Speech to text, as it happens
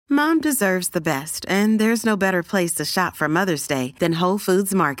Mom deserves the best, and there's no better place to shop for Mother's Day than Whole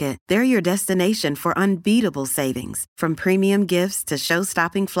Foods Market. They're your destination for unbeatable savings, from premium gifts to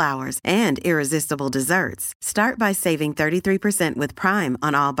show-stopping flowers and irresistible desserts. Start by saving 33% with Prime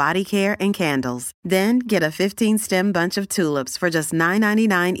on all body care and candles. Then get a 15-stem bunch of tulips for just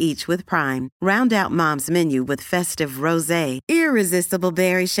 $9.99 each with Prime. Round out Mom's menu with festive rosé, irresistible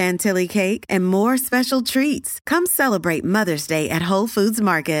berry chantilly cake, and more special treats. Come celebrate Mother's Day at Whole Foods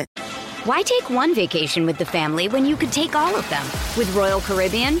Market. Why take one vacation with the family when you could take all of them? With Royal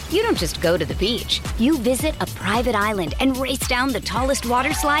Caribbean, you don't just go to the beach. You visit a private island and race down the tallest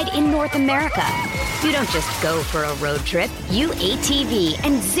water slide in North America. You don't just go for a road trip. You ATV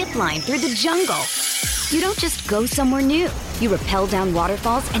and zip line through the jungle. You don't just go somewhere new. You rappel down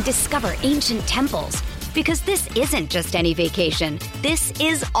waterfalls and discover ancient temples. Because this isn't just any vacation. This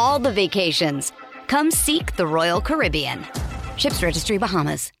is all the vacations. Come seek the Royal Caribbean. Ships Registry,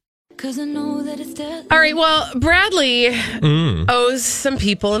 Bahamas. All right, well, Bradley owes some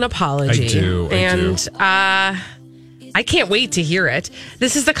people an apology. I do. And I can't wait to hear it.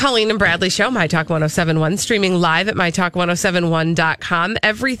 This is the Colleen and Bradley Show, My Talk 1071, streaming live at mytalk1071.com.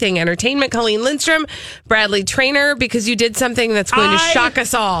 Everything Entertainment. Colleen Lindstrom, Bradley Trainer, because you did something that's going to shock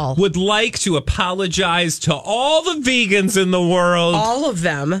us all. Would like to apologize to all the vegans in the world. All of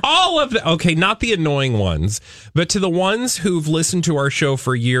them. All of them. Okay, not the annoying ones, but to the ones who've listened to our show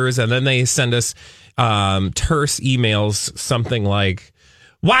for years and then they send us terse emails, something like,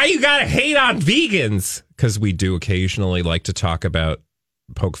 why you gotta hate on vegans? Because we do occasionally like to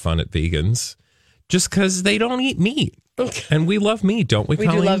poke fun at vegans just because they don't eat meat. And we love meat, don't we,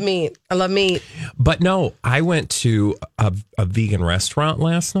 Colleen? We do love meat. I love meat. But no, I went to a vegan restaurant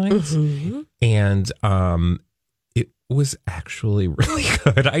last night, and it was actually really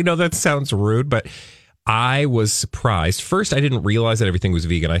good. I know that sounds rude, but I was surprised. First, I didn't realize that everything was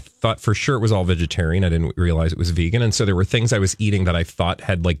vegan. I thought for sure it was all vegetarian. I didn't realize it was vegan. And so there were things I was eating that I thought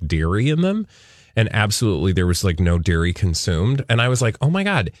had like dairy in them. And absolutely there was like no dairy consumed. And I was like, oh my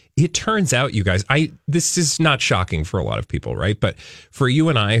God, it turns out, you guys, this is not shocking for a lot of people, right? But for you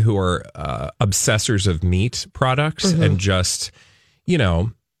and I who are obsessors of meat products and just,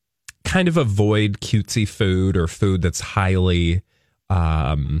 kind of avoid cutesy food or food that's highly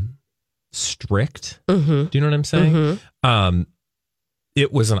strict. Do you know what I'm saying?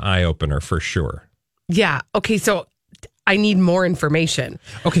 It was an eye-opener for sure. Yeah. Okay, so I need more information.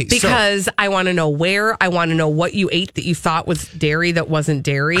 Okay, because I want to know where. I want to know what you ate that you thought was dairy that wasn't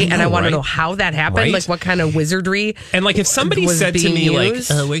dairy, and I want to know how that happened. Right? Like what kind of wizardry. And like if somebody said to me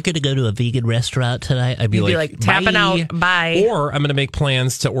used? like, we're going to go to a vegan restaurant tonight, I'd be like tapping out, bye. Or I'm going to make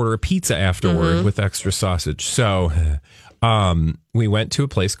plans to order a pizza afterward with extra sausage. So we went to a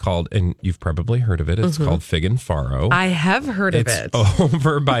place called, and you've probably heard of it. It's called Fig and Faro. I have heard of it. It's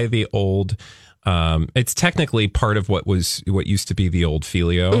over by the old. It's technically part of what used to be the old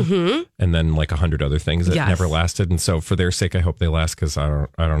Filio, and then like 100 other things that never lasted. And so, for their sake, I hope they last, because I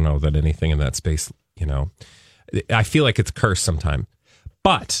don't know that anything in that space, I feel like it's cursed sometime.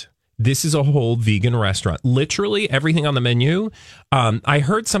 But this is a whole vegan restaurant. Literally everything on the menu. I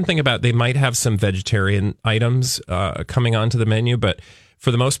heard something about they might have some vegetarian items coming onto the menu, but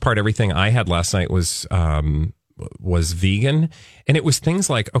for the most part, everything I had last night was vegan. And it was things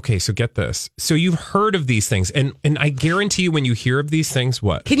like, okay, so get this. So you've heard of these things. And I guarantee you when you hear of these things,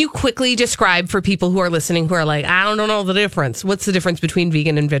 what? Can you quickly describe for people who are listening who are like, I don't know the difference. What's the difference between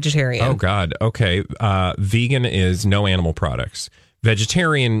vegan and vegetarian? Oh, God. Okay. Vegan is no animal products.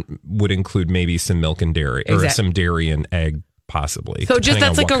 Vegetarian would include maybe some milk and dairy, or some dairy and egg, possibly. So just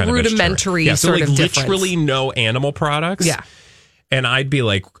that's like a rudimentary sort of difference. Literally no animal products. Yeah. And I'd be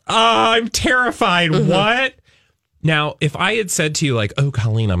like, I'm terrified. What? Now, if I had said to you like, oh,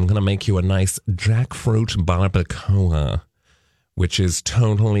 Colleen, I'm going to make you a nice jackfruit barbacoa, which is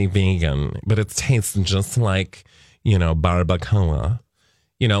totally vegan, but it tastes just like, barbacoa.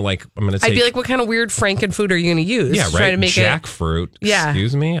 Like I'm going to take... I'd be like, what kind of weird Franken food are you going to use? Yeah, right. Try to make jackfruit. Yeah.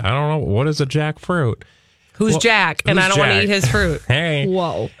 Excuse me? I don't know. What is a jackfruit? Who's Jack? And I don't want to eat his fruit. Hey.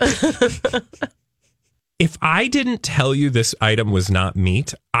 Whoa. If I didn't tell you this item was not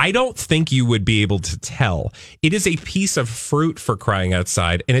meat, I don't think you would be able to tell. It is a piece of fruit, for crying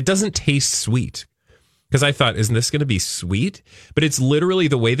outside, and it doesn't taste sweet. Because I thought, isn't this going to be sweet? But it's literally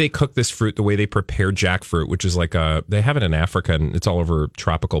the way they cook this fruit, the way they prepare jackfruit, which is like they have it in Africa, and it's all over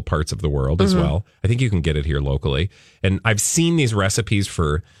tropical parts of the world as well. I think you can get it here locally. And I've seen these recipes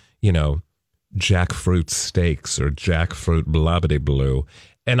for, jackfruit steaks or jackfruit blah-blah-blue.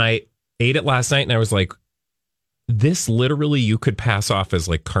 And I ate it last night, and I was like, this literally you could pass off as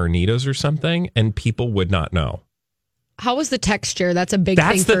like carnitas or something, and people would not know. How was the texture? That's a big thing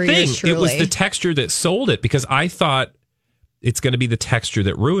That's for the thing. yours, truly. It was the texture that sold it because I thought it's going to be the texture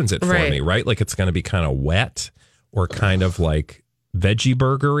that ruins it for me, right? Like it's going to be kind of wet or kind of like veggie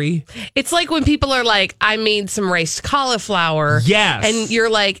burgery. It's like when people are like, I made some riced cauliflower. Yes. And you're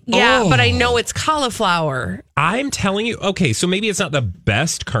like, yeah, but I know it's cauliflower. I'm telling you, okay, so maybe it's not the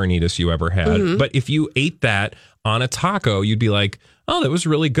best carnitas you ever had, but if you ate that on a taco, you'd be like, oh, that was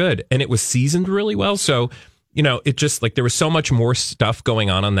really good. And it was seasoned really well. So, you know, it just like there was so much more stuff going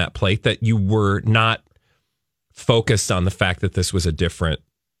on that plate that you were not focused on the fact that this was a different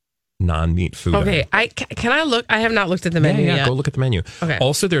non-meat food. Okay, can I look? I have not looked at the menu yet. Go look at the menu. Okay.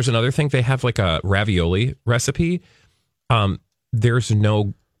 Also, there's another thing. They have like a ravioli recipe. There's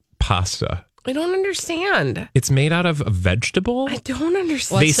no pasta. I don't understand. It's made out of a vegetable. I don't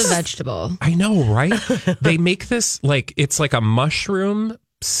understand. What's the vegetable? I know, right? They make this like it's like a mushroom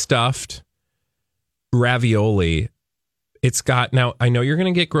stuffed ravioli. It's got, now I know you're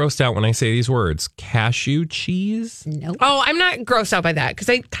going to get grossed out when I say these words, cashew cheese. Nope. Oh, I'm not grossed out by that because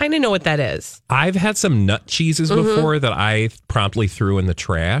I kind of know what that is. I've had some nut cheeses before that I promptly threw in the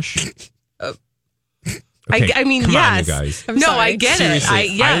trash. Okay, I mean, come yes. on, you guys. No, I get Seriously,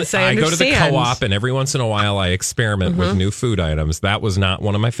 it. I understand. I go to the co-op and every once in a while I experiment with new food items. That was not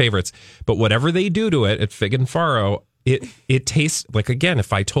one of my favorites. But whatever they do to it at Fig and Faro, it tastes like, again,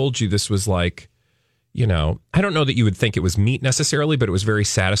 if I told you this was like, you know, I don't know that you would think it was meat necessarily, but it was very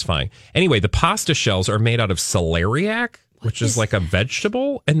satisfying. Anyway, the pasta shells are made out of celeriac, which is like a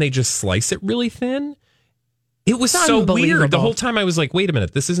vegetable, and they just slice it really thin. It was so weird. The whole time I was like, wait a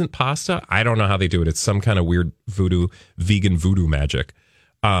minute, this isn't pasta? I don't know how they do it. It's some kind of weird vegan voodoo magic.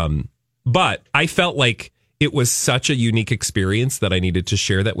 But I felt like it was such a unique experience that I needed to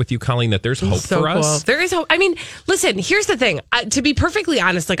share that with you, Colleen, that there's hope for us. There is hope. I mean, listen, here's the thing. To be perfectly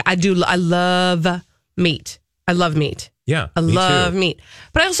honest, like I love meat. I love meat. Yeah, I love meat.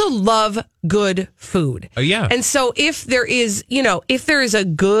 But I also love good food. Oh, yeah. And so if there is a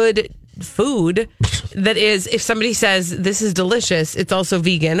good food that is, if somebody says this is delicious, it's also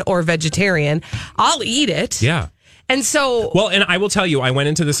vegan or vegetarian, I'll eat it. Yeah. And so, well, and I will tell you, I went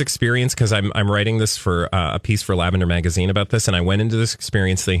into this experience because I'm writing this for a piece for Lavender Magazine about this, and I went into this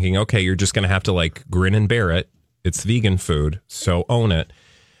experience thinking, okay, you're just going to have to like grin and bear it. It's vegan food, so own it.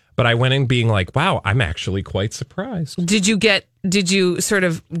 But I went in being like, wow, I'm actually quite surprised. Did you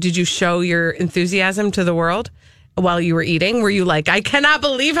show your enthusiasm to the world while you were eating? Were you like, I cannot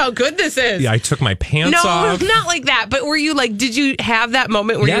believe how good this is? Yeah, I took my pants off. No, not like that. But were you like, did you have that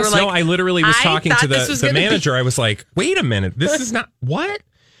moment where you were like, no, I literally was talking to the manager. Be- I was like, wait a minute, this is not, what?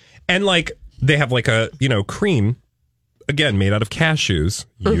 And like, they have like a, cream, again, made out of cashews.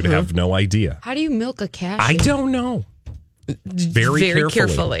 You'd have no idea. How do you milk a cashew? I don't know. Very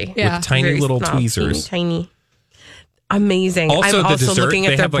carefully. Yeah. With tiny little small, tweezers. Tiny. Amazing. Also, I'm also dessert, looking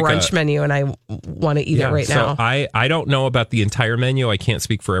at their brunch menu and I want to eat it right now. So I don't know about the entire menu. I can't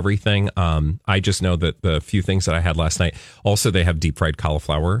speak for everything. I just know that the few things that I had last night. Also, they have deep fried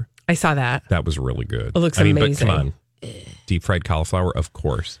cauliflower. I saw that. That was really good. It looks amazing. But come on. Deep fried cauliflower, of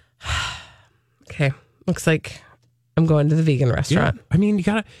course. Okay. Looks like I'm going to the vegan restaurant. Yeah. I mean, you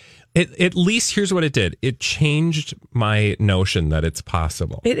gotta. At least here's what it did. It changed my notion that it's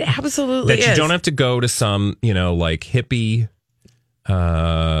possible. It absolutely is. That you don't have to go to some, like hippie,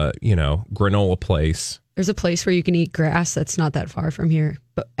 granola place. There's a place where you can eat grass that's not that far from here.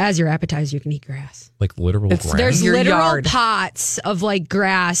 But as your appetizer, you can eat grass. Like literal grass? There's Your literal yard. pots of like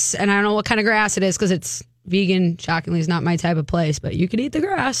grass. And I don't know what kind of grass it is because it's vegan. Shockingly, is not my type of place. But you can eat the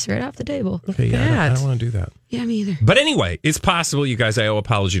grass right off the table. Okay, yeah, I don't want to do that. Yeah, me either. But anyway, it's possible, you guys. I owe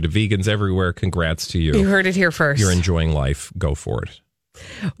apology to vegans everywhere. Congrats to you. You heard it here first. You're enjoying life. Go for it.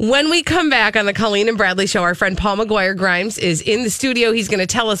 When we come back on the Colleen and Bradley Show, our friend Paul McGuire Grimes is in the studio. He's going to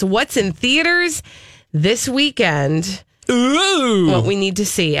tell us what's in theaters this weekend. Ooh. What we need to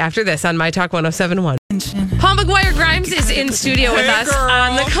see after this on My Talk 107.1. Paul McGuire Grimes is in studio with us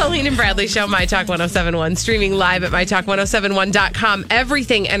on the Colleen and Bradley Show, My Talk 107.1, streaming live at MyTalk1071.com.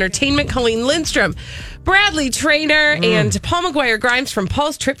 Everything Entertainment. Colleen Lindstrom, Bradley Trainer, and Paul McGuire Grimes from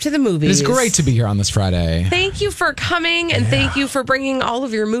Paul's Trip to the Movies. It is great to be here on this Friday. Thank you for coming, and thank you for bringing all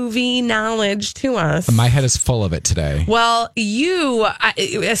of your movie knowledge to us. My head is full of it today. Well, you,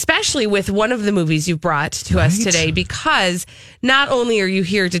 especially with one of the movies you brought to us today, because not only are you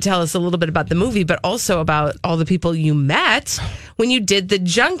here to tell us a little bit about the movie, but also about all the people you met when you did the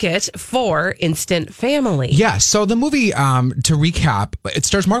junket for Instant Family. Yeah, so the movie, to recap, it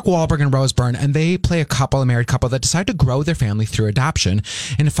stars Mark Wahlberg and Rose Byrne, and they play a married couple that decide to grow their family through adoption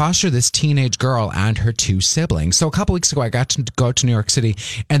and foster this teenage girl and her two siblings. So a couple weeks ago, I got to go to New York City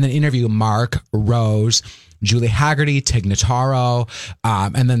and then interview Mark, Rose, Julie Haggerty, Tig Notaro,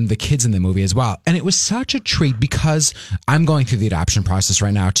 and then the kids in the movie as well. And it was such a treat because I'm going through the adoption process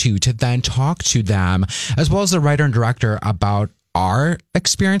right now too, to then talk to them as well as the writer and director about our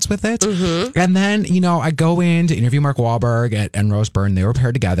experience with it. And then, I go in to interview Mark Wahlberg and Rose Byrne. They were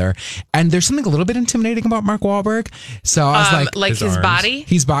paired together. And there's something a little bit intimidating about Mark Wahlberg. So I was like his body?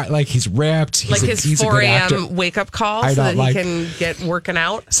 He's ripped. He's his 4 a.m. wake up call so that he can get working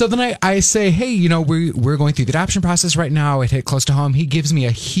out. So then I say, hey, we're going through the adoption process right now. It hit close to home. He gives me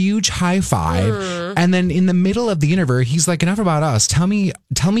a huge high five. And then in the middle of the interview, he's like, enough about us. Tell me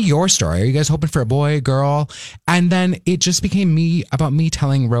your story. Are you guys hoping for a boy, girl? And then it just became about me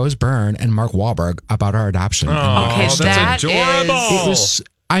telling Rose Byrne and Mark Wahlberg about our adoption. Okay, that's adorable. It was.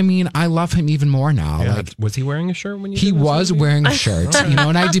 I love him even more now. Yeah. Was he wearing a shirt when you? He was wearing a shirt.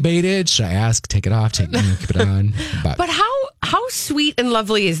 And I debated: should I ask, take it off, keep it on? But how sweet and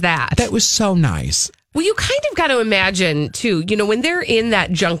lovely is that? That was so nice. Well, you kind of got to imagine too, when they're in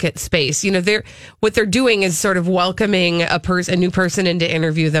that junket space, what they're doing is sort of welcoming a new person in to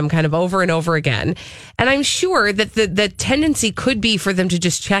interview them kind of over and over again. And I'm sure that the tendency could be for them to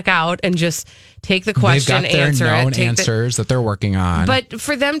just check out and just take the question, They've got answer their known it, answers that they're working on. But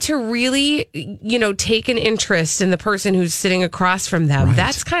for them to really, take an interest in the person who's sitting across from them,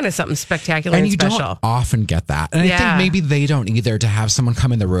 that's kind of something spectacular and special. Don't often get that. And I think maybe they don't either, to have someone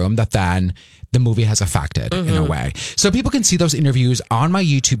come in the room that then the movie has affected in a way. So people can see those interviews on my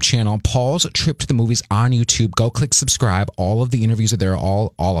YouTube channel, Paul's Trip to the Movies on YouTube. Go click subscribe. All of the interviews are there,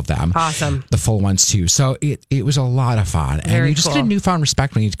 all of them. Awesome. The full ones too. So it was a lot of fun. And you just get a newfound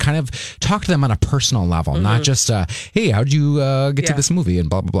respect when you kind of talk to them on a personal level, not just, hey, how'd you get to this movie and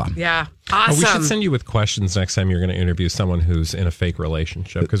blah, blah, blah. Yeah. Awesome. We should send you with questions next time you're going to interview someone who's in a fake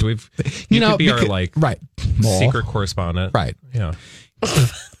relationship, because you could be our secret correspondent. Right. Yeah.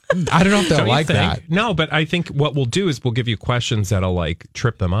 I don't know if they'll like that. No, but I think what we'll do is we'll give you questions that'll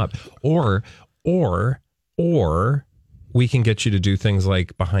trip them up, or we can get you to do things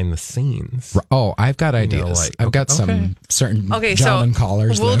like behind the scenes. Oh, I've got ideas. I've got some certain gentleman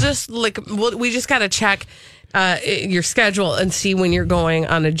callers. We'll we just got to check your schedule and see when you're going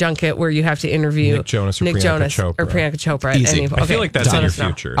on a junket where you have to interview Nick Jonas or Priyanka Chopra. Easy. I feel like that's in your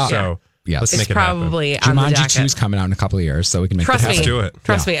future. So. Yes. Let's make it probably happen. on the Jumanji 2 is coming out in a couple of years, so we can make it happen. Let's do it.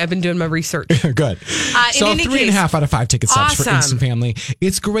 Trust me, I've been doing my research. Good. So 3.5 out of 5 ticket subs for Instant Family.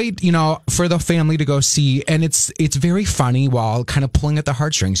 It's great, for the family to go see, and it's very funny while kind of pulling at the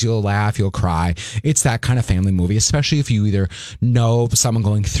heartstrings. You'll laugh, you'll cry. It's that kind of family movie, especially if you either know someone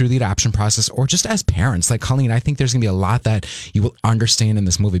going through the adoption process or just as parents. Like Colleen, I think there's going to be a lot that you will understand in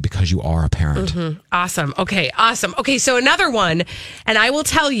this movie because you are a parent. Awesome. Okay, awesome. Okay, so another one, and I will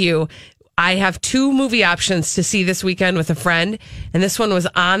tell you, I have 2 movie options to see this weekend with a friend, and this one was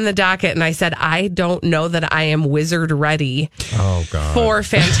on the docket, and I said, I don't know that I am wizard ready for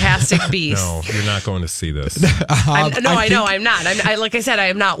Fantastic Beasts. No, you're not going to see this. I'm not. Like I said, I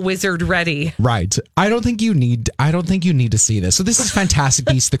am not wizard ready. Right. I don't think you need to see this. So this is Fantastic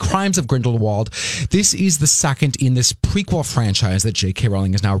Beasts, The Crimes of Grindelwald. This is the second in this prequel franchise that J.K.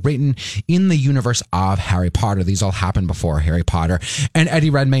 Rowling has now written in the universe of Harry Potter. These all happened before Harry Potter. And Eddie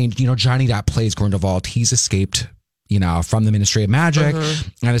Redmayne, Johnny Depp plays Grindelwald. He's escaped, from the Ministry of Magic.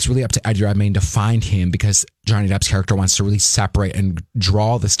 And it's really up to Eddie Redmayne to find him because Johnny Depp's character wants to really separate and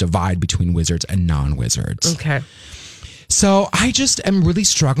draw this divide between wizards and non-wizards. Okay. So I just am really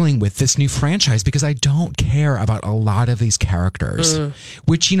struggling with this new franchise because I don't care about a lot of these characters,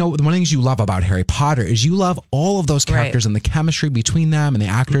 which, one of the things you love about Harry Potter is you love all of those characters and the chemistry between them and the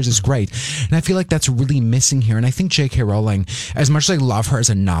actors is great. And I feel like that's really missing here. And I think J.K. Rowling, as much as I love her as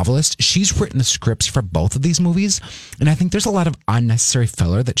a novelist, she's written the scripts for both of these movies. And I think there's a lot of unnecessary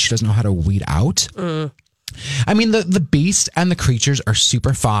filler that she doesn't know how to weed out. I mean, the beast and the creatures are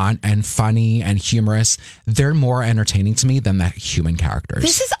super fun and funny and humorous. They're more entertaining to me than the human characters.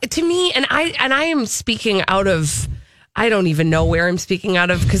 This is, to me, and I am speaking out of, I don't even know where I'm speaking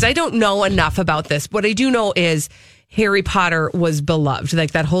out of because I don't know enough about this. What I do know is Harry Potter was beloved.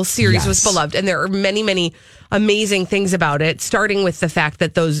 Like that whole series was beloved. And there are many, many amazing things about it, starting with the fact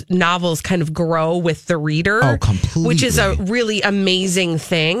that those novels kind of grow with the reader. Oh, completely. Which is a really amazing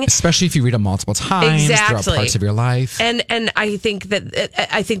thing. Especially if you read them multiple times throughout parts of your life. And I think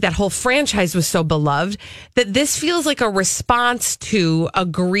that whole franchise was so beloved that this feels like a response to a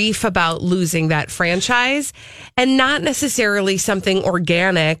grief about losing that franchise and not necessarily something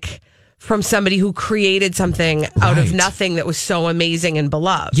organic from somebody who created something out of nothing that was so amazing and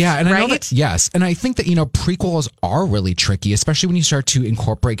beloved. Yeah, and I know that, yes. And I think that, prequels are really tricky, especially when you start to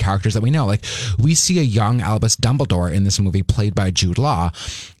incorporate characters that we know. Like, we see a young Albus Dumbledore in this movie played by Jude Law.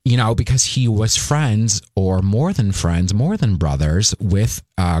 because he was friends or more than friends, more than brothers with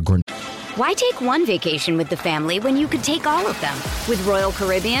Why take one vacation with the family when you could take all of them? With Royal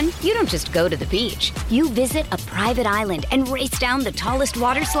Caribbean, you don't just go to the beach. You visit a private island and race down the tallest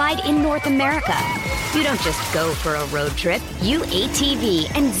water slide in North America. You don't just go for a road trip. You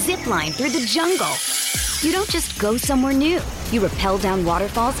ATV and zip line through the jungle. You don't just go somewhere new. You rappel down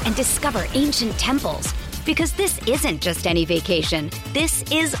waterfalls and discover ancient temples. Because this isn't just any vacation. This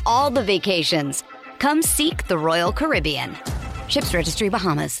is all the vacations. Come seek the Royal Caribbean. Ships Registry,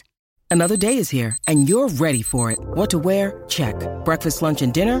 Bahamas. Another day is here, and you're ready for it. What to wear? Check. Breakfast, lunch,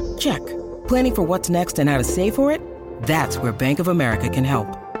 and dinner? Check. Planning for what's next and how to save for it? That's where Bank of America can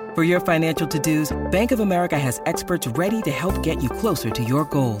help. For your financial to-dos, Bank of America has experts ready to help get you closer to your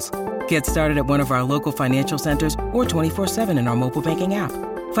goals. Get started at one of our local financial centers or 24/7 in our mobile banking app.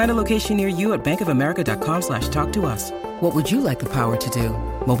 Find a location near you at bankofamerica.com/talktous. What would you like the power to do?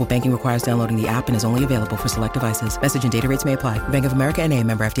 Mobile banking requires downloading the app and is only available for select devices. Message and data rates may apply. Bank of America N.A.,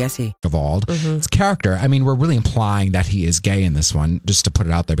 member FDIC. Evolved. His character, I mean, we're really implying that he is gay in this one, just to put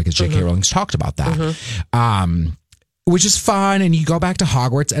it out there, because J.K. Rowling's talked about that. Which is fun, and you go back to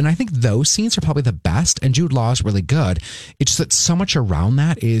Hogwarts, and I think those scenes are probably the best, and Jude Law is really good. It's just that so much around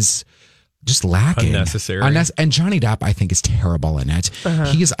that is just lacking. Unnecessary. And Johnny Depp, I think, is terrible in it.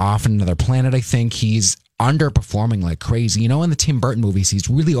 He is off on another planet, I think. He's underperforming like crazy. In the Tim Burton movies, he's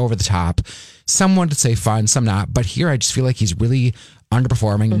really over the top. Some wanted to say fun, some not. But here, I just feel like he's really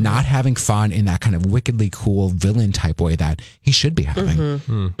underperforming, not having fun in that kind of wickedly cool villain type way that he should be having.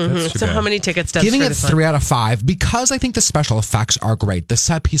 So how many tickets does Giving for it this 3 one? out of 5 because I think the special effects are great. The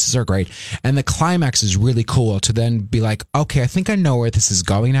set pieces are great. And the climax is really cool to then be like, okay, I think I know where this is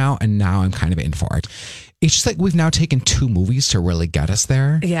going now. And now I'm kind of in for it. It's just like we've now taken 2 movies to really get us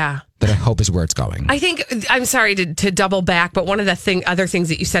there. Yeah. That I hope is where it's going. I think, I'm sorry to double back, but one of the other things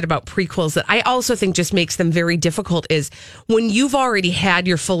that you said about prequels that I also think just makes them very difficult is when you've already had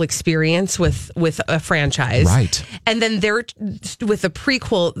your full experience with a franchise. Right. And then with a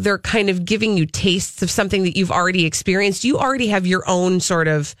prequel, they're kind of giving you tastes of something that you've already experienced. You already have your own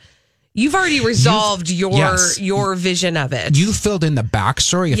you've already resolved your vision of it. You filled in the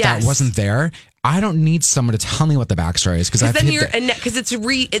backstory if that wasn't there. I don't need someone to tell me what the backstory is because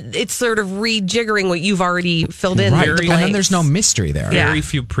it's sort of rejiggering what you've already filled in. Right, the and then there's no mystery there. Very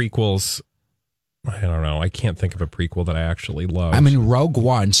few prequels. I don't know. I can't think of a prequel that I actually love. I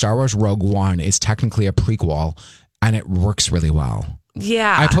mean, Star Wars Rogue One is technically a prequel, and it works really well.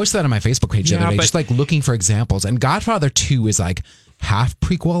 Yeah, I posted that on my Facebook page the other day, just like looking for examples. And Godfather 2 is like half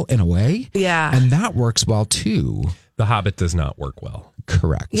prequel in a way. Yeah, and that works well too. The Hobbit does not work well.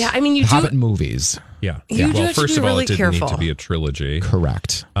 Correct. Yeah, I mean, Hobbit movies. Yeah. Well, first of all, really it didn't careful. need to be a trilogy.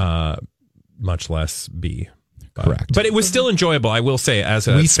 Correct. Much less be. Correct. But it was still enjoyable, I will say, as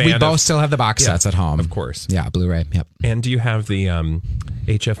a fan. We both still have the box sets at home. Of course. Yeah, Blu-ray. Yep. And do you have the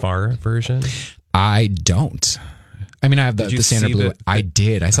HFR version? I don't. I mean, I have the standard Blu-ray. I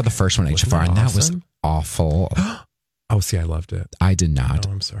did. I saw the first one, HFR, and that was awful. Oh, see, I loved it. I did not.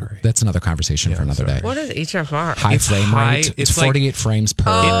 Oh, I'm sorry. That's another conversation for another day. What is HFR? High frame rate. It's 48 frames per.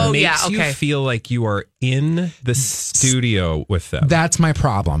 Oh, It makes you feel like you are in the studio with them. That's my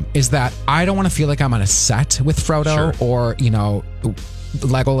problem, is that I don't want to feel like I'm on a set with Frodo or,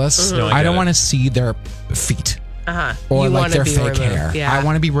 Legolas. No, I don't want to see their feet. Or You like wanna their be fake removed. hair. Yeah. I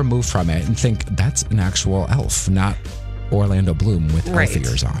want to be removed from it and think that's an actual elf, not Orlando Bloom with elf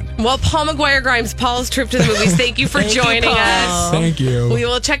ears on. Well, Paul McGuire Grimes, Paul's trip to the movies. Thank you for joining us. Thank you. We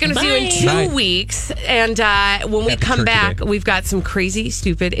will check in with you in 2 weeks. And when we come back, we've got some crazy,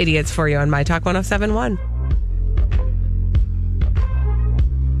 stupid idiots for you on My Talk 107.1.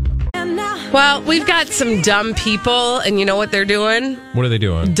 Well, we've got some dumb people, and you know what they're doing? What are they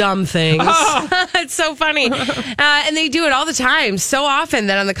doing? Dumb things. It's so funny. And they do it all the time, so often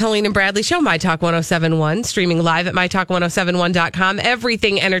that on the Colleen and Bradley Show, My Talk 107.1, streaming live at MyTalk1071.com,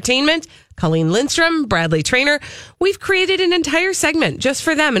 everything entertainment. Colleen Lindstrom, Bradley Trainer. We've created an entire segment just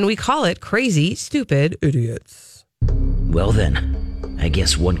for them, and we call it Crazy Stupid Idiots. Well then, I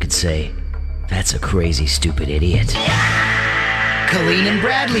guess one could say that's a crazy stupid idiot. Colleen and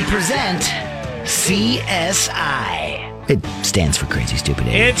Bradley present CSI. It stands for Crazy Stupid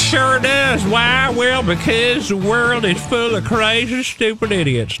Idiot. It sure does. Why? Well, because the world is full of crazy, stupid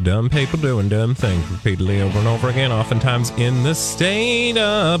idiots. Dumb people doing dumb things repeatedly over and over again, oftentimes in the state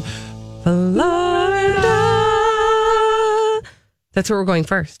of Florida. That's where we're going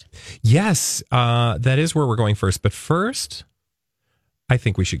first. Yes, that is where we're going first. But first, I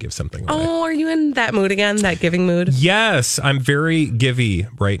think we should give something away. Oh, are you in that mood again? That giving mood? Yes, I'm very givey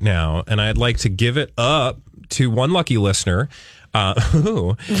right now, and I'd like to give it up to one lucky listener.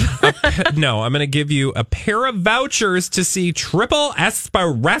 No, I'm going to give you a pair of vouchers to see Triple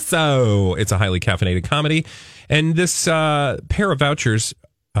Espresso. It's a highly caffeinated comedy. And this pair of vouchers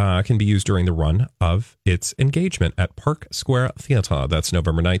can be used during the run of its engagement at Park Square Theatre. That's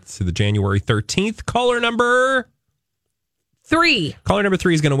November 9th to the January 13th. Caller number 3. Caller number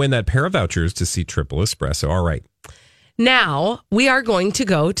 3 is going to win that pair of vouchers to see Triple Espresso. All right. Now we are going to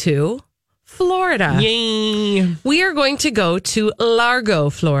go to Florida. Yay. We are going to go to Largo,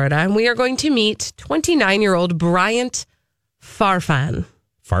 Florida, and we are going to meet 29-year-old Bryant Farfan.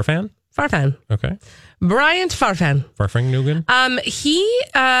 Farfan? Farfan. Okay. Bryant Farfan. Farfan-Nugan?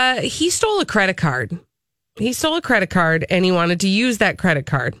 He stole a credit card. He stole a credit card and he wanted to use that credit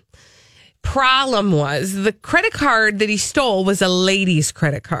card. Problem was the credit card that he stole was a lady's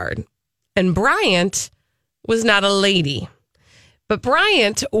credit card. And Bryant was not a lady. But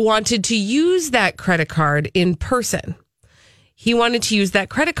Bryant wanted to use that credit card in person. He wanted to use that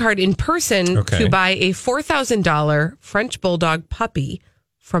credit card in person to buy a $4,000 French Bulldog puppy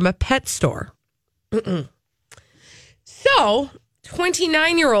from a pet store. So,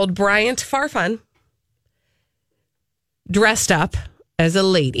 29-year-old Bryant Farfan dressed up as a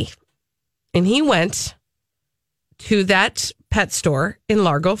lady. And he went to that pet store in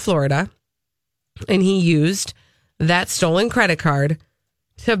Largo, Florida. And he used that stolen credit card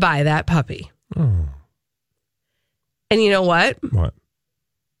to buy that puppy. Oh. And you know what? What?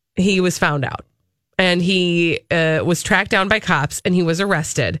 He was found out. And he was tracked down by cops and he was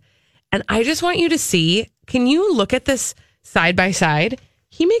arrested. And I just want you to see, can you look at this side by side?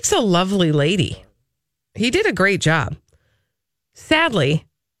 He makes a lovely lady. He did a great job. Sadly,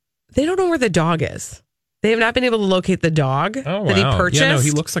 they don't know where the dog is. They have not been able to locate the dog that he purchased. Yeah, no,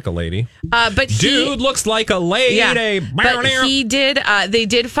 he looks like a lady. But Dude looks like a lady. Yeah, but he did. They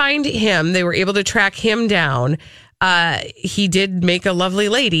did find him. They were able to track him down. He did make a lovely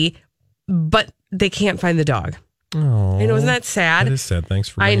lady, but they can't find the dog. Oh, I know, isn't that sad? That is sad. Thanks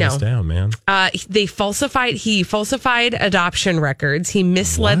for writing us down, man. He falsified adoption records. He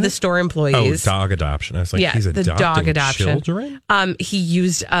misled the store employees. Oh, dog adoption. I was like, he's adopting dog adoption. Children? He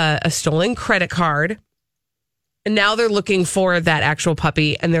used a stolen credit card. And now they're looking for that actual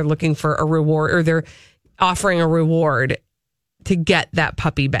puppy and they're looking for a reward, or they're offering a reward to get that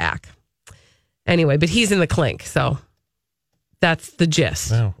puppy back. Anyway, but he's in the clink. So that's the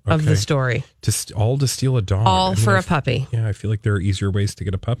gist of the story. All to steal a dog. All for a puppy. Yeah, I feel like there are easier ways to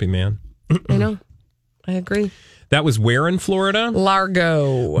get a puppy, man. I know. I agree. That was where in Florida?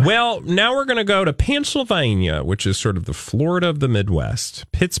 Largo. Well, now we're going to go to Pennsylvania, which is sort of the Florida of the Midwest.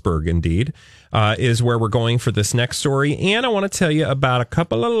 Pittsburgh, indeed, is where we're going for this next story. And I want to tell you about a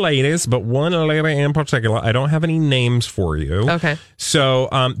couple of ladies, but one lady in particular. I don't have any names for you. Okay. So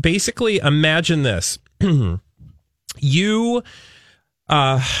basically, imagine this. You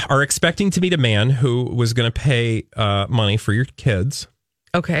are expecting to meet a man who was going to pay money for your kids.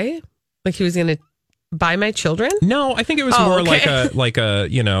 Okay. Like he was going to buy my children? No, I think it was more like a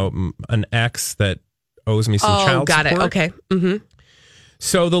an ex that owes me some child support. Oh, got it. Okay. Mm-hmm.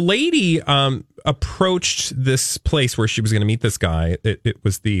 So the lady approached this place where she was going to meet this guy. It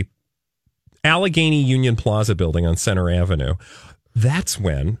was the Allegheny Union Plaza building on Center Avenue. That's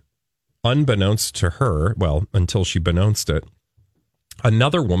when, unbeknownst to her, well, until she beknownst it,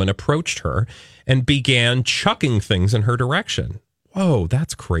 another woman approached her and began chucking things in her direction. Whoa,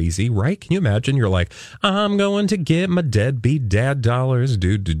 that's crazy, right? Can you imagine? You're like, I'm going to get my deadbeat dad dollars.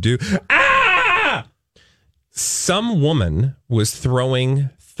 Do. Ah! Some woman was throwing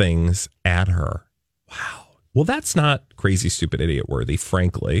things at her. Wow. Well, that's not crazy, stupid, idiot worthy,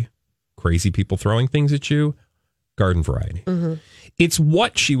 frankly. Crazy people throwing things at you, garden variety. Mm-hmm. It's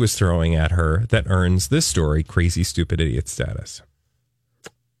what she was throwing at her that earns this story crazy, stupid, idiot status.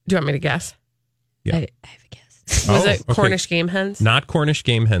 Do you want me to guess? Yeah. I have a guess. Was it Cornish game hens? Not Cornish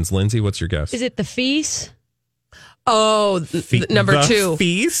game hens. Lindsay, what's your guess? Is it the feast? Oh, number 2.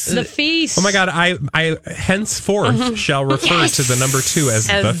 Feast? The feast. Oh my God, I henceforth shall refer to the number 2 as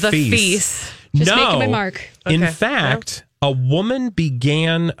the feast. Just making my mark. Okay. In fact, a woman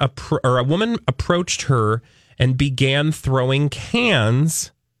approached her and began throwing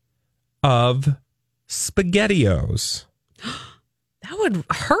cans of SpaghettiOs. That would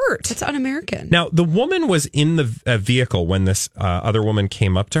hurt. That's un-American. Now, the woman was in the vehicle when this other woman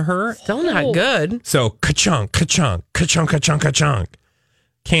came up to her. Still not good. So, ka-chunk, ka-chunk, ka-chunk, ka-chunk, ka-chunk.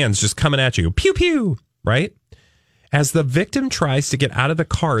 Cans just coming at you. Pew, pew. Right? As the victim tries to get out of the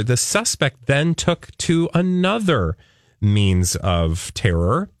car, the suspect then took to another means of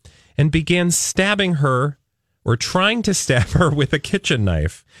terror and began stabbing her or trying to stab her with a kitchen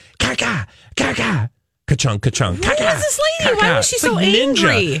knife. Ka-ka, ka-ka. Ka-chunk, ka-chunk. Who is this lady? Why was she so angry?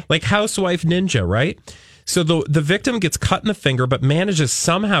 Ninja, like housewife ninja, right? So the victim gets cut in the finger, but manages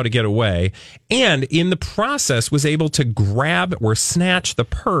somehow to get away. And in the process was able to grab or snatch the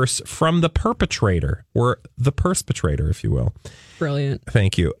purse from the perpetrator, or the perpetrator, if you will. Brilliant.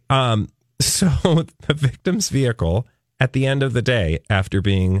 Thank you. So the victim's vehicle, at the end of the day, after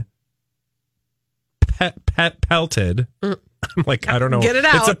being pelted, I'm like, I don't know. Get it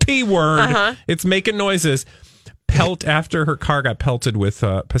out. It's a P word. It's making noises. After her car got pelted with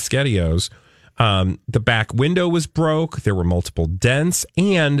Pescattios. The back window was broke. There were multiple dents,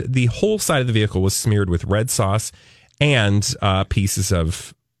 and the whole side of the vehicle was smeared with red sauce and pieces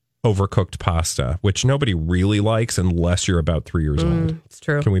of overcooked pasta, which nobody really likes unless you're about 3 years old. It's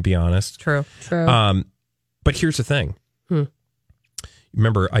true. Can we be honest? True. But here's the thing.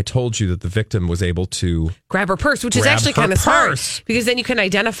 Remember, I told you that the victim was able to grab her purse, which is actually kind of smart because then you can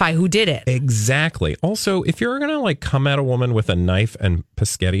identify who did it. Exactly. Also, if you're going to like come at a woman with a knife and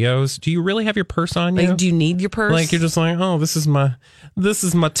Pescattios, do you really have your purse on you? Like, do you need your purse? Like, you're just like, oh, this is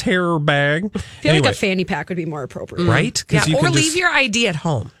my terror bag. I feel like a fanny pack would be more appropriate. Right? Yeah, or leave your ID at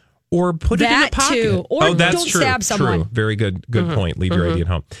home. Or put it in your pocket. Too. Or that's don't true. stab someone. True. Very good point. Leave your ID at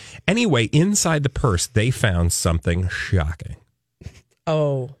home. Anyway, inside the purse, they found something shocking.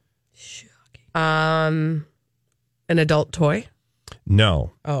 Oh. An adult toy?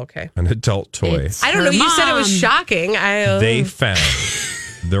 No. Oh, okay. An adult toy. I don't know. You said it was shocking. They found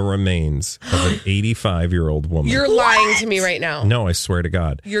the remains of an 85-year-old woman. You're lying to me right now. No, I swear to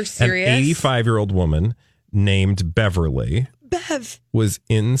God. You're serious? An 85-year-old woman named Beverly was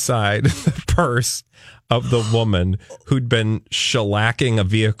inside the purse of the woman who'd been shellacking a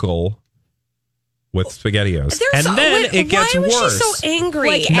vehicle with SpaghettiOs. It gets worse. Why was she so angry?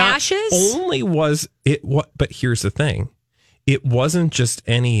 Like ashes? Only was it what? But here's the thing: it wasn't just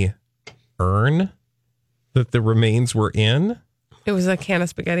any urn that the remains were in. It was a can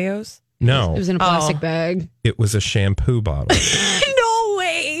of SpaghettiOs. No, it was in a plastic bag. It was a shampoo bottle. No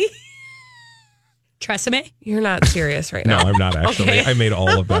way. Tresemme? You're not serious right now. No, I'm not actually. Okay. I made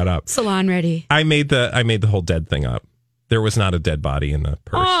all of that up. Salon ready. I made the whole dead thing up. There was not a dead body in the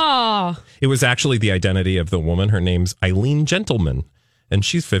purse. Oh. It was actually the identity of the woman. Her name's Eileen Gentleman, and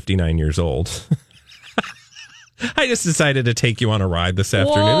she's 59 years old. I just decided to take you on a ride this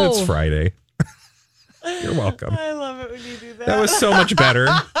afternoon. Whoa. It's Friday. You're welcome. I love it when you do that. That was so much better.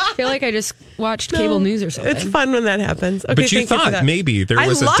 I feel like I just watched cable news or something. It's fun when that happens. Okay, But you thank you for thought that. maybe there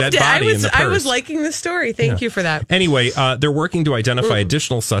was a dead body in the purse. I was liking the story. Thank you for that. Anyway, they're working to identify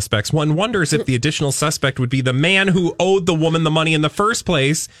additional suspects. One wonders if the additional suspect would be the man who owed the woman the money in the first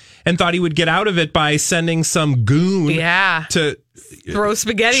place and thought he would get out of it by sending some goon to throw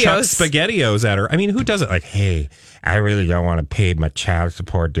SpaghettiOs. chuck SpaghettiOs at her. I mean, who does it? Like, hey, I really don't want to pay my child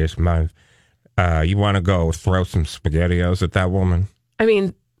support this month. You want to go throw some SpaghettiOs at that woman? I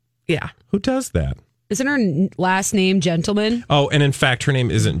mean, yeah. Who does that? Isn't her last name Gentleman? Oh, and in fact, her name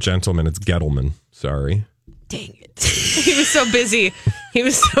isn't Gentleman. It's Gettleman. Sorry. Dang it. He was so busy. He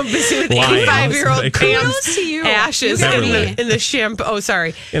was so busy with Lying. 85-year-old Pam's to you. ashes in the shampoo. Oh,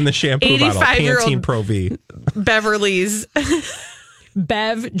 sorry. In the shampoo bottle. 85-year-old Pantene Pro V. Beverly's.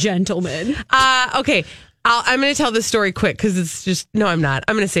 Bev Gentleman. Okay. I'm going to tell this story quick because it's just, no, I'm not.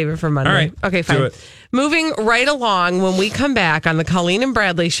 I'm going to save it for Monday. All right. Okay, fine. Do it. Moving right along, when we come back on the Colleen and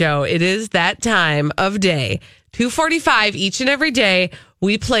Bradley show, it is that time of day. 2:45 each and every day,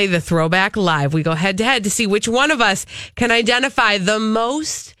 we play the Throwback Live. We go head to head to see which one of us can identify the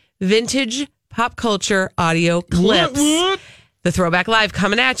most vintage pop culture audio clips. The Throwback Live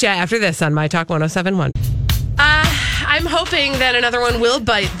coming at you after this on My Talk 107.1. I'm hoping that another one will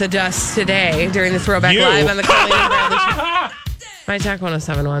bite the dust today during the Throwback Live on the Colleen and Bradley show. My Talk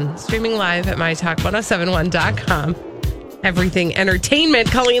 107.1. Streaming live at MyTalk1071.com. Everything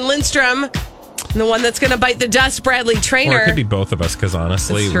entertainment. Colleen Lindstrom. The one that's going to bite the dust, Bradley Trainer. Or it could be both of us, because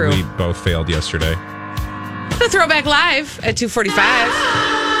honestly, we both failed yesterday. The Throwback Live at 2:45.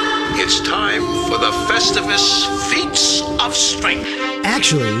 It's time for the Festivus Feats of Strength.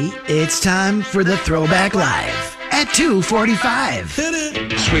 Actually, it's time for the Throwback Live at 2:45.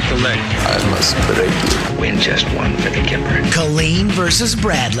 Sweep the leg. I must break you. Win just one for the Kipper. Colleen versus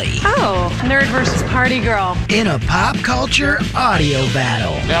Bradley Oh, nerd versus party girl. in a pop culture audio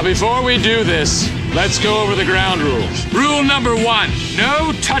battle. Now, before we do this, let's go over the ground rules. Rule number 1,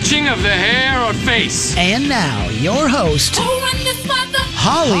 no touching of the hair or face. And now, your host,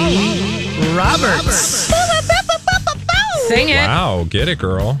 Holly Roberts. Sing it. Wow, get it,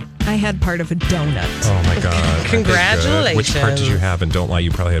 girl. I had part of a donut. Oh, my God. Congratulations. Which part did you have? And don't lie, you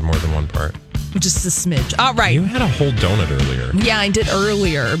probably had more than one part. Just a smidge. All right. You had a whole donut earlier. Yeah, I did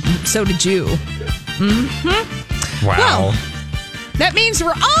earlier. So did you. Wow. Well, that means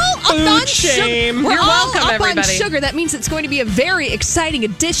we're all up on shame. sugar. We're You're all welcome, up everybody. on sugar. That means it's going to be a very exciting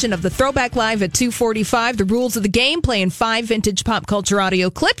edition of the Throwback Live at 2:45. The rules of the game: playing 5 vintage pop culture audio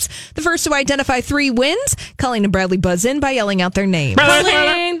clips. The first to identify 3 wins. Colleen and Bradley buzz in by yelling out their name.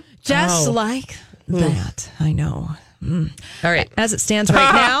 Colleen. Just like that. I know. All right. As it stands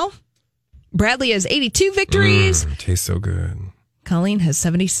right now, Bradley has 82 victories. Tastes so good. Colleen has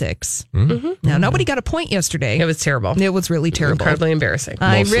 76. Now, nobody got a point yesterday. It was terrible. It was really terrible. Incredibly embarrassing.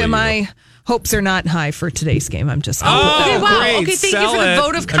 My hopes are not high for today's game. I'm just Okay, wow. Great. Okay, thank Sell you for the it.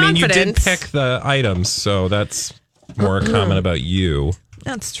 vote of I mean, you did confidence. pick the items, so that's more a comment about you.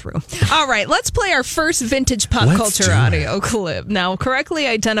 That's true. All right, let's play our first vintage pop Let's culture do it. audio clip. Now, correctly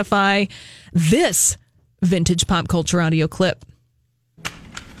identify this vintage pop culture audio clip.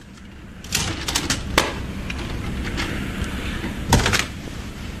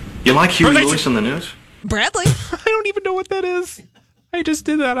 You like Huey Lewis on the news? Bradley. I don't even know what that is. I just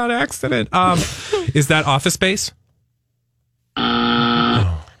did that on accident. Is that Office Space?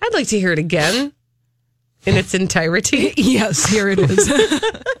 I'd like to hear it again in its entirety. Yes, here it is.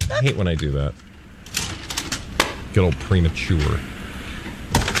 I hate when I do that. Get old premature.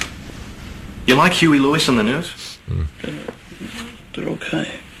 You like Huey Lewis on the news? They're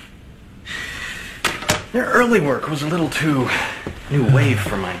okay. Their early work was a little too new wave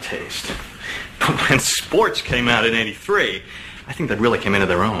for my taste. But when sports came out in '83, I think they really came into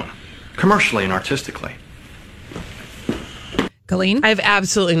their own, commercially and artistically. Colleen? I have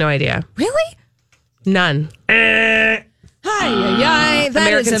absolutely no idea. Really? None. Hi, that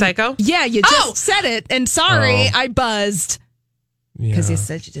American is Psycho? Yeah, you just said it, and sorry, Oh. I buzzed because you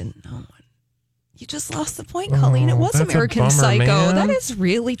said you didn't know one. You just lost the point, Colleen. It was that's a American bummer, Psycho. man. That is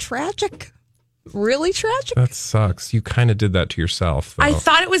really tragic. Really tragic. That sucks. You kind of did that to yourself, though. I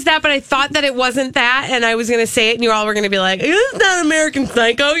thought it was that, but I thought that it wasn't that, and I was going to say it, and you all were going to be like, "It's not American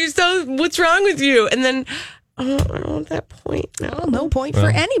Psycho. You're so. What's wrong with you?" And then, at that point, no point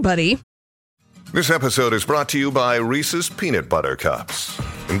for anybody. This episode is brought to you by Reese's Peanut Butter Cups.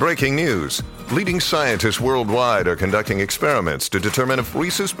 In breaking news, leading scientists worldwide are conducting experiments to determine if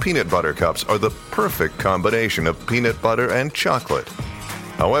Reese's Peanut Butter Cups are the perfect combination of peanut butter and chocolate.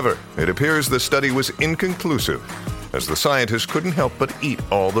 However, it appears the study was inconclusive, as the scientists couldn't help but eat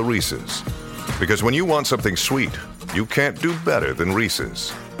all the Reese's. Because when you want something sweet, you can't do better than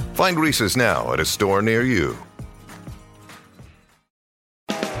Reese's. Find Reese's now at a store near you.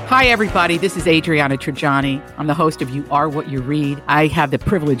 Hi, everybody. This is Adriana Trajani. I'm the host of You Are What You Read. I have the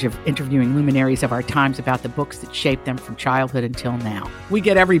privilege of interviewing luminaries of our times about the books that shaped them from childhood until now. We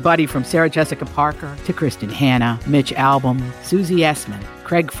get everybody from Sarah Jessica Parker to Kristen Hanna, Mitch Albom, Susie Essman,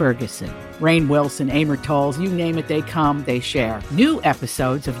 Craig Ferguson, Rainn Wilson, Amor Tolls, you name it, they come, they share. New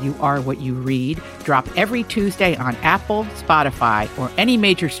episodes of You Are What You Read drop every Tuesday on Apple, Spotify, or any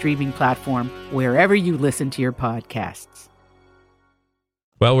major streaming platform wherever you listen to your podcasts.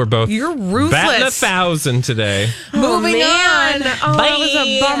 Well, we're both You're ruthless. batting 1,000 today. Moving on. Oh, that was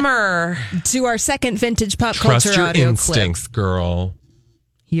a bummer. To our second vintage pop Trust culture your audio instincts, girl. clip.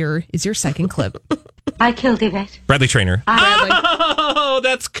 Here is your second clip. I killed Yvette. Bradley Trainer. Oh,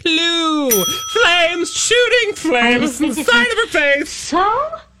 that's Clue. Flames, shooting flames inside of her face.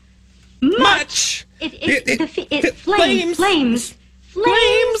 So much. It flames.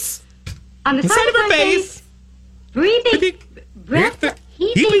 On the inside side of her my face. Breathing breath.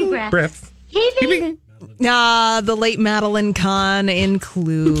 Heaving breath. Heaving. The late Madeline Kahn in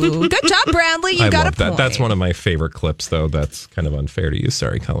Clue. Good job, Bradley. You I got love a that. point. That's one of my favorite clips, though. That's kind of unfair to you.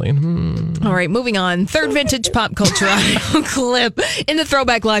 Sorry, Colleen. All right, moving on. Third vintage pop culture audio clip in the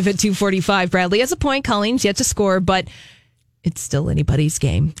Throwback Live at 2:45. Bradley has a point. Colleen's yet to score, but it's still anybody's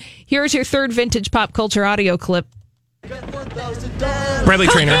game. Here's your third vintage pop culture audio clip. Bradley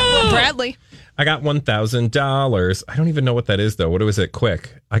Trainer. Bradley. I got $1,000. I don't even know what that is, though. What was it?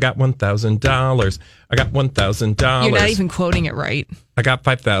 Quick. I got $1,000. I got $1,000. You're not even quoting it right. I got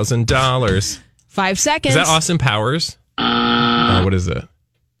 $5,000. 5 seconds. Is that Austin Powers? What is it?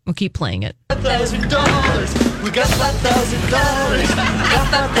 We'll keep playing it. $5,000. We got $5,000. Got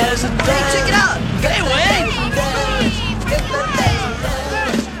 $5,000. Hey, check it out. Hey,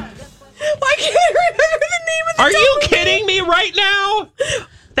 Why can't I remember the name of the Are you kidding me right now?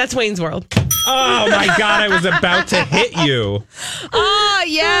 That's Wayne's World. Oh, my God. I was about to hit you. Ah,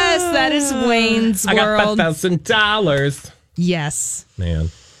 yes. That is Wayne's I got World. $5,000. Yes. Man.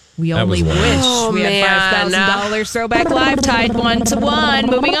 We That only was wish one. we had $5,000 Throwback Live tied 1-1.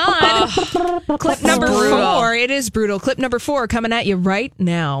 Moving on. Clip number brutal. 4. It is brutal. Clip number 4 coming at you right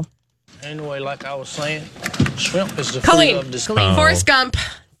now. Anyway, like I was saying, shrimp is the Colleen. food of this. Forrest Gump.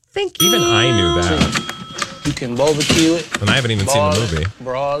 Thank you. Even I knew that. You can barbecue it. And I haven't even seen the movie.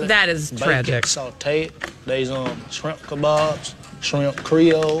 Broil it. That is bake tragic. It, saute it. There's shrimp kebabs, shrimp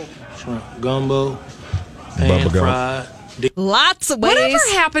Creole, shrimp gumbo, pan Bubba gum. fried. Lots of ways. Whatever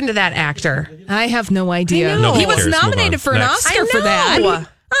happened to that actor? I have no idea. I know. He was Nobody cares. Move nominated on. for an Next. Oscar for that. I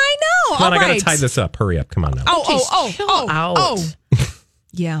know. Come on, All I right. gotta tie this up. Hurry up. Come on now. Out.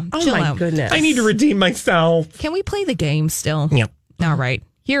 Yeah. Oh chill my out. goodness. I need to redeem myself. Can we play the game still? Yep. All right.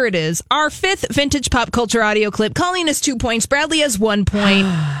 Here it is. Our 5th vintage pop culture audio clip. Colleen has 2 points. Bradley has 1 point.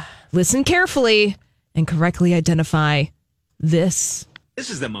 Listen carefully and correctly identify this. This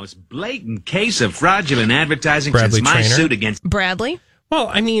is the most blatant case of fraudulent advertising Bradley since my Traynor? suit against Bradley? Well,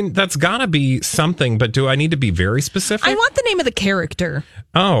 I mean, that's gotta be something, but do I need to be very specific? I want the name of the character.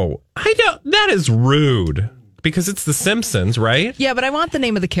 Oh, I don't. That is rude because it's The Simpsons, right? Yeah, but I want the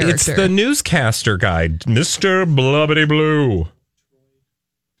name of the character. It's the newscaster guy, Mr. Blubbity Blue.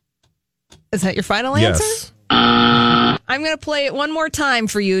 Is that your final answer? Yes. I'm going to play it one more time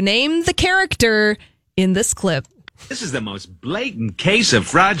for you. Name the character in this clip. This is the most blatant case of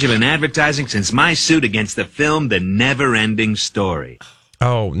fraudulent advertising since my suit against the film The Never-Ending Story.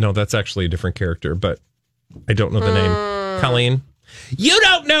 Oh, no, that's actually a different character, but I don't know the name. Colleen? You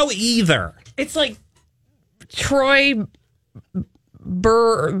don't know either. It's like Troy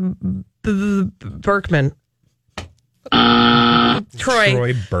Berkman.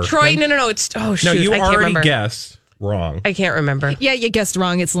 Troy Berkman? Troy, no. It's, oh, shoot. No, you I can't already remember. guessed wrong. I can't remember. Yeah, you guessed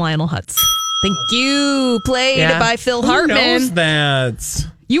wrong. It's Lionel Hutz. Thank you. Played Yeah. by Phil Who Hartman. knows that?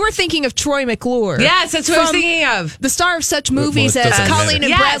 You were thinking of Troy McClure. Yes, that's what I was From thinking of. The star of such movies Well, it as doesn't Colleen matter. and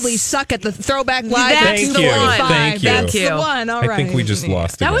Yes. Bradley Suck at the Throwback Live. That's at the one. 245. Thank you. That's Thank the you. one. All right. I think we just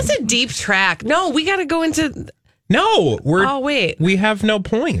lost That again. was a deep track. No, we got to go into. No, Oh, wait. we have no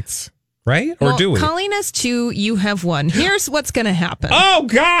points, right? Or Well, do we? Colleen has 2. You have 1. Here's what's going to happen. Oh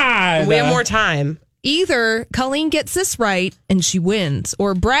God! We have more time. Either Colleen gets this right and she wins,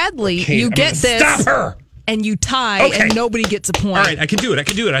 or Bradley, Okay, you I'm get gonna this stop her. and you tie Okay. and nobody gets a point. All right, I can do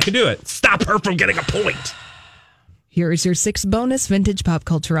it. Stop her from getting a point. Here is your 6th bonus vintage pop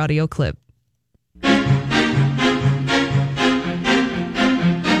culture audio clip.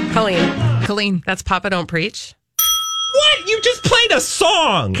 Colleen. That's Papa Don't Preach. What? You just played a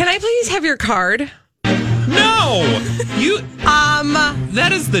song. Can I please have your card? No, you.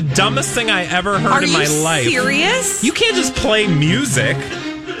 That is the dumbest thing I ever heard in my life. Are you serious? You can't just play music.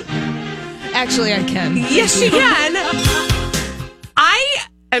 Actually, I can. Yes, you can. I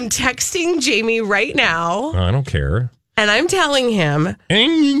am texting Jamie right now, I don't care. and I'm telling him,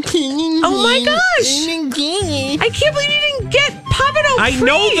 oh my gosh, I can't believe you didn't get Papa Don't I Preach.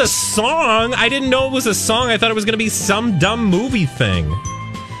 know the song. I didn't know it was a song. I thought it was going to be some dumb movie thing.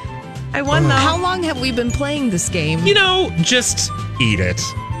 I won, though. How long have we been playing this game? You know, just eat it.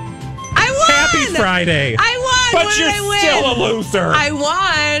 I won! Happy Friday. I won! But What you're did I win? still a loser. I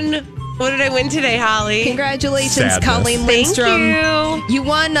won! What did I win today, Holly? Congratulations, Sadness. Colleen Thank Lindstrom. you. You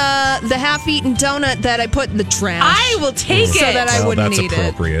won the half-eaten donut that I put in the trash. I will take so it. that I Well, wouldn't that's eat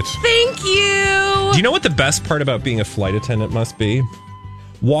appropriate. Thank you. Do you know what the best part about being a flight attendant must be?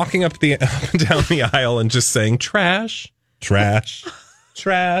 Walking up and down the aisle and just saying trash, trash,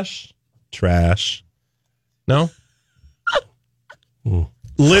 trash, trash. No?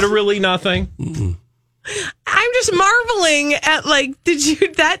 Literally nothing. I'm just marveling at did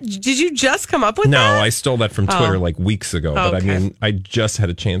you just come up with No, that? I stole that from Twitter like weeks ago, but I Okay. mean, I just had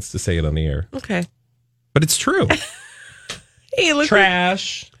a chance to say it on the air. Okay. But it's true. Hey, look.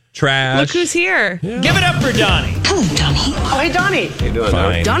 Trash. Trash. Look who's here. Yeah. Give it up for Donnie. Hello, Donnie. Oh, hey, Donnie. How you doing,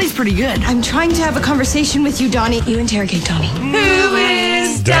 Fine. Donnie's pretty good. I'm trying to have a conversation with you, Donnie. You interrogate Donnie. Who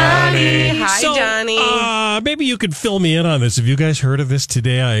is Donnie? Hi, So, Donnie. Maybe you could fill me in on this. Have you guys heard of this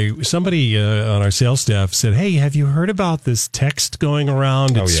today? Somebody on our sales staff said, "Hey, have you heard about this text going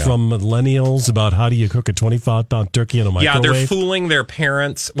around? It's yeah. from millennials about how do you cook a 25-pound turkey in a Yeah, microwave." they're fooling their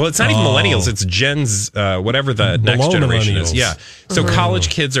parents. Well, it's not even millennials. It's Gen's, whatever the next Below generation is. millennials. Yeah. So college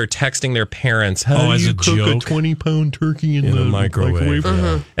kids are texting their parents, how do as you a cook joke? a 20-pound turkey in the microwave?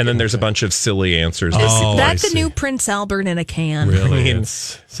 Yeah. And then there's a bunch of silly answers. Is Oh, that I the see. new Prince Albert in a can? Really? I mean,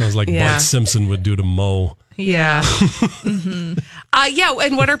 Sounds like Yeah. Bart Simpson would do to Mo. Yeah. Yeah,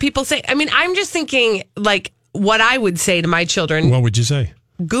 and what are people saying? I mean, I'm just thinking, what I would say to my children. What would you say?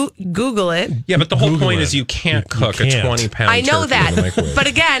 Google it. Yeah, but the whole Google point it. is you can't You cook can't. a 20-pound I know turkey in the that. microwave. But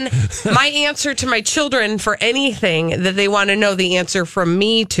again, my answer to my children for anything that they want to know the answer from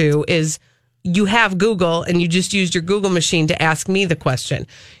me to is you have Google and you just used your Google machine to ask me the question.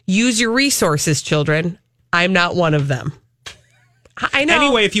 Use your resources, children. I'm not one of them. I know.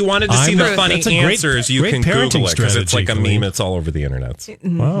 Anyway, if you wanted to see the funny answers, you can Google it because it's like a meme. It's all over the internet.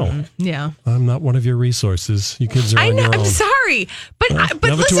 Wow. Yeah. I'm not one of your resources. You kids are on your own. I'm sorry. But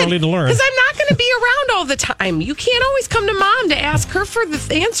never listen, too early to learn. because I'm not going to be around all the time. You can't always come to Mom to ask her for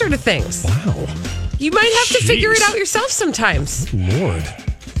the answer to things. Wow. You might have to figure it out yourself sometimes. Lord.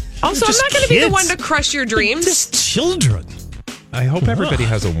 Also, I'm not going to be the one to crush your dreams. Just children. I hope everybody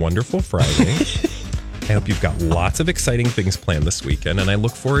has a wonderful Friday. I hope you've got lots of exciting things planned this weekend, and I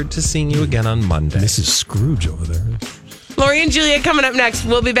look forward to seeing you again on Monday. Mrs. Scrooge over there. Lori and Julia coming up next.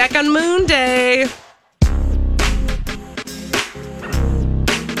 We'll be back on Moon Day.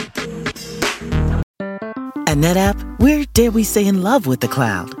 At NetApp, we're, dare we say, in love with the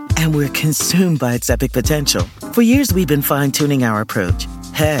cloud, and we're consumed by its epic potential. For years, we've been fine-tuning our approach.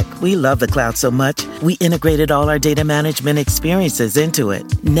 Heck, we love the cloud so much, we integrated all our data management experiences into it.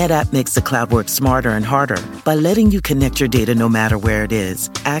 NetApp makes the cloud work smarter and harder by letting you connect your data no matter where it is,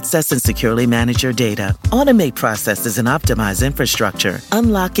 access and securely manage your data, automate processes and optimize infrastructure,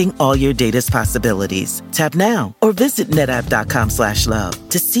 unlocking all your data's possibilities. Tap now or visit netapp.com/love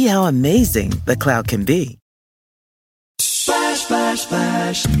to see how amazing the cloud can be. Splash, splash,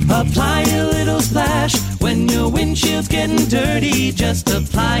 splash. Apply a little splash. When your windshield's getting dirty, just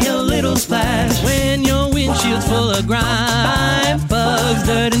apply a little splash. When your windshield's full of grime, bugs,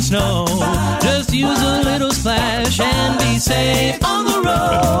 dirt, and snow, just use a little splash and be safe on the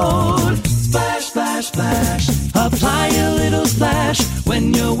road. Splash, splash, splash. Apply a little splash.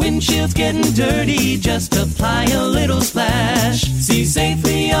 When your windshield's getting dirty, just apply a little splash. See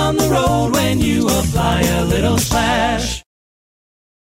safely on the road when you apply a little splash.